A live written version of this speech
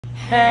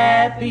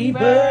Happy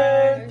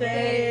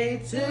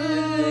birthday to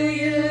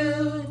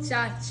you.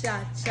 Cha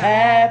cha cha.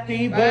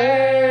 Happy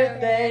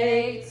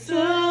birthday to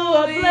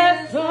a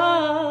blessed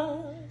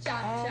son. Cha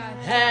cha cha.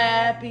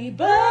 Happy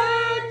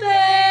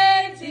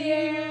birthday,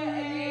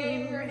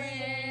 dear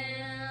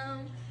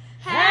Abraham.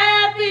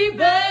 Happy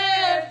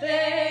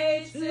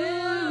birthday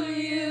to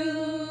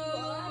you.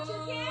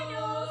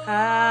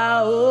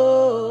 How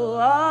old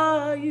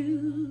are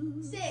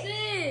you?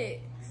 6.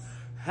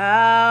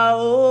 How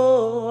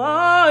old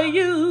are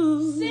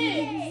you?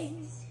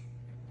 6.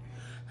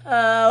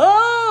 How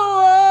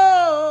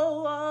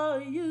old are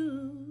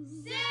you?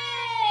 6.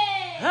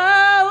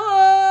 How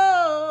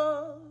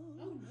old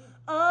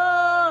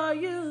are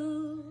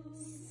you?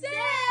 6.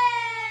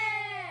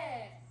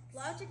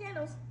 Blow out your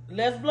candles.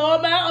 Let's blow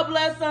them out, a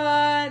blessed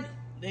son.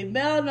 They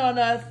melting on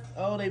us.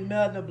 Oh, they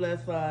melting a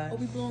blessed son. Oh,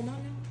 we blow them out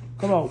now?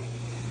 Come on.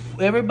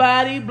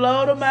 Everybody,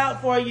 blow them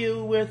out for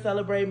you. We're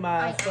celebrating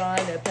my son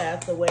that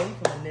passed away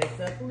from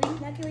Vanessa.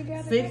 Now can we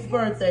grab 6th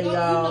birthday, Oh, you know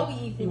y'all. we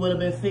eat He would have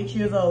been 6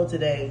 years old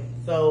today.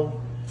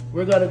 So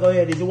we're gonna go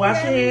ahead. Did you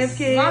wash your hands,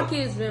 kid? My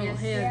kids been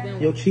hands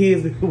been Your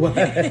kids been washed.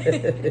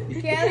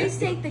 Can I at least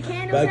take the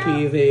candles My out?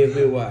 kids' hands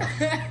been washed.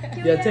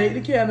 Yeah, take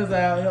the candles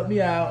out. Help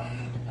me out.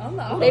 I'm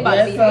not. They about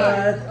to be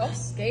Bless hot. I'm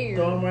scared.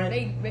 Throw 'em right.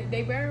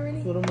 They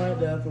burn Put them right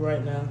there for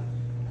right now.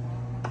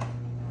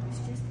 It's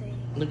just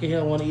a... Look at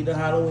him. Want to eat the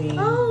Halloween?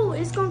 Oh,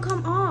 it's gonna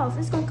come off.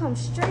 It's gonna come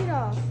straight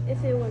off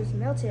if it was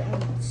melted on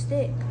the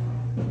stick.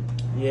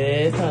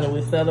 Yes, honey.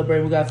 We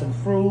celebrate. We got some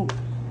fruit,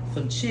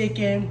 some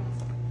chicken,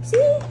 See,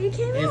 it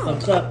came and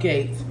some out.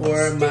 cupcakes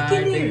for Stick my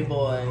it in. baby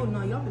boy. Oh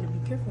no, y'all better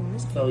be careful on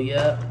this. So,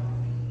 yep,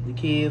 the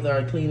kids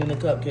are cleaning the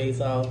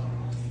cupcakes off.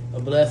 A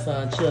blessed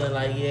son chilling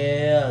like,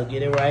 yeah,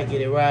 get it right,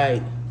 get it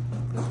right.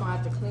 That's why I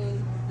have to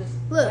clean this.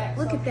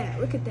 Look at that.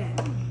 Look at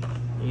that.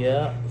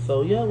 Yeah,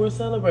 so, yeah, we're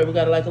celebrating. We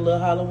got like a little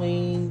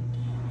Halloween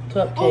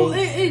cupcake. Oh,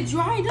 it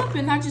dried up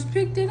and I just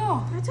picked it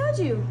off. I told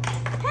you.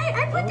 Hey,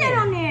 I put that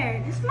on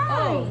there. It's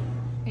mine.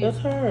 That's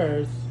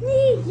hers.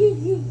 Oh.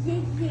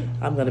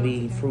 I'm going to be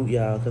eating fruit,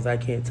 y'all, because I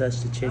can't touch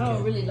the chicken I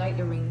don't really like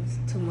the rings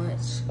too much.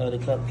 or the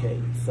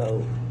cupcake.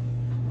 So,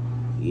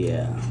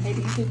 yeah.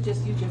 Maybe you could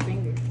just use your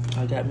finger.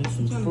 I got me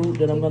some fruit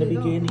that I'm going to be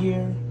getting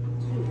here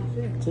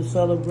to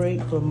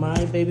celebrate for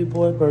my baby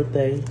boy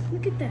birthday.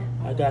 Look at that.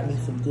 I got me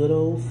some good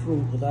old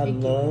fruit because I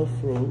love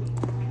fruit.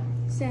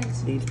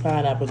 Says. These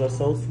pineapples are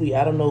so sweet.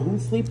 I don't know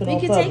who's sleeping We on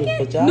can take Publix,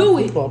 it? but y'all Knew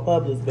sleep it. on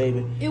Publix,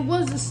 baby. It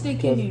was a stick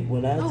Because in here.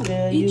 when I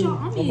tell eat you, y'all-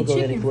 I'm I'm going to eating go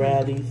ahead and chicken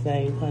grab these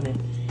things, honey,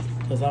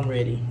 because I'm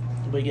ready.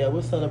 But yeah,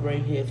 we're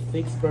celebrating his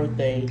 6th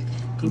birthday.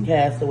 He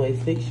passed away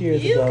 6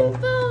 years ago.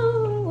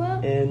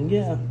 And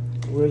yeah,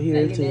 we're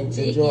here Look at to that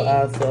chicken. enjoy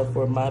ourselves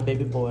for my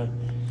baby boy.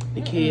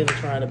 The kids are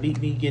trying to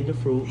beat me getting the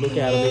fruit. Look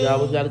at them. They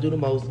always got to do the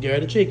most. Girl,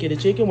 the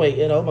chicken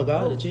waiting. Oh my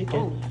God, the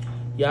chicken.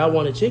 Y'all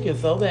want a chicken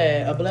so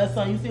bad. A blessed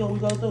son, you see what we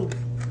go through?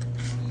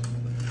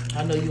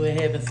 I know you in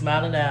heaven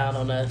smiling down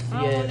on us.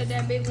 I wanted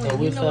that big one. So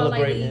we're you know I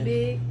like to eat celebrating.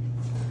 big.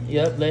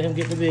 Yep, let him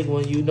get the big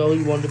one. You know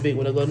he wanted the big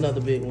one. I got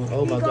another big one.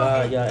 Oh my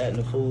God, y'all acting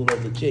the fool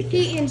over the chicken.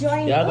 He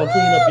enjoying. Y'all gonna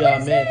clean up y'all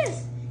what's mess.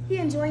 this? He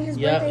enjoying his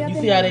birthday. Yeah, up you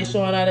in see how here. they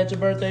showing out at your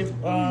birthday,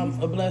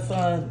 a blessed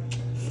son?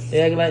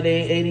 They acting like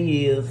they ain't 80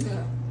 years.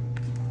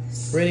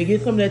 Ready,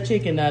 get some of that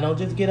chicken now. Don't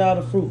just get all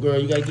the fruit, girl.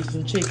 You gotta get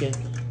some chicken.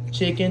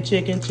 Chicken.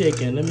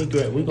 Let me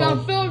grab. We Y'all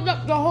gonna. filled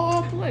up the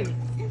whole plate.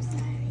 I'm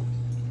sorry.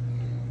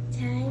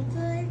 Time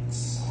for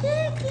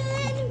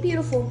chicken.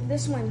 Beautiful.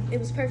 This one, it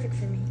was perfect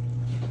for me.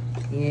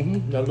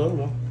 That little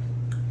one.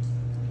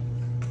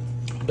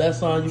 Blessed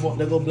son, you want?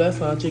 There go blessed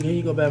son chicken. Here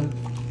you go, baby.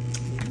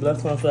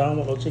 Blessed son said, I don't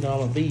want no chicken. I'm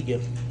a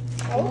vegan.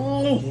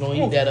 You don't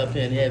eat that up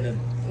here in heaven.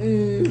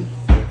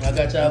 I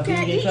got y'all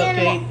vegan eat cupcake.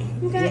 animal-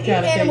 you What can't kind eat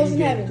of cake animals you in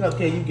get? heaven.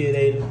 Cupcake you get,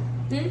 Aiden?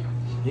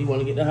 He want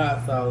to get the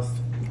hot sauce.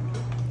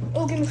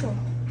 Oh, give me some.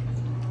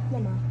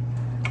 Mama.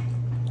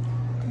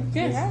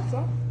 Can't have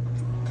some.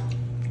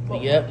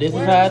 Yep, this is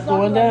how it's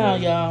going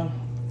down, y'all.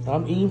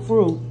 I'm eating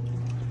fruit.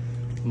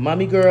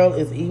 Mommy girl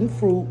is eating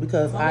fruit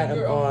because I am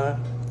on.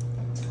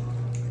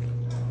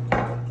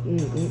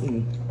 Is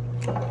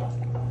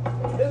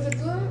it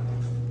good?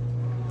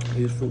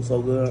 This fruit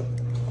so good.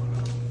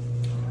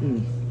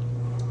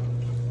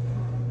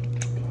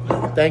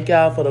 Thank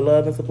y'all for the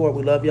love and support.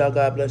 We love y'all.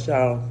 God bless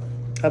y'all.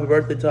 Happy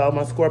birthday to all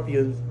my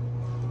Scorpions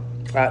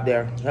out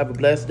there. Have a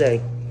blessed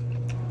day.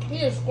 He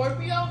is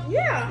Scorpio?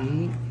 Yeah.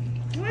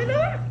 Why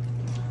not?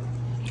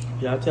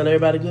 Y'all tell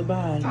everybody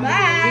goodbye.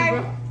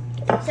 Bye.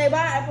 Say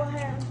bye,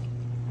 Abraham.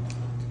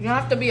 You don't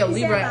have to be a He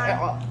said Libra.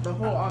 bye. The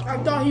whole. I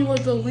thought he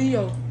was a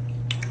Leo.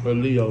 But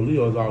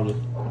Leo's August.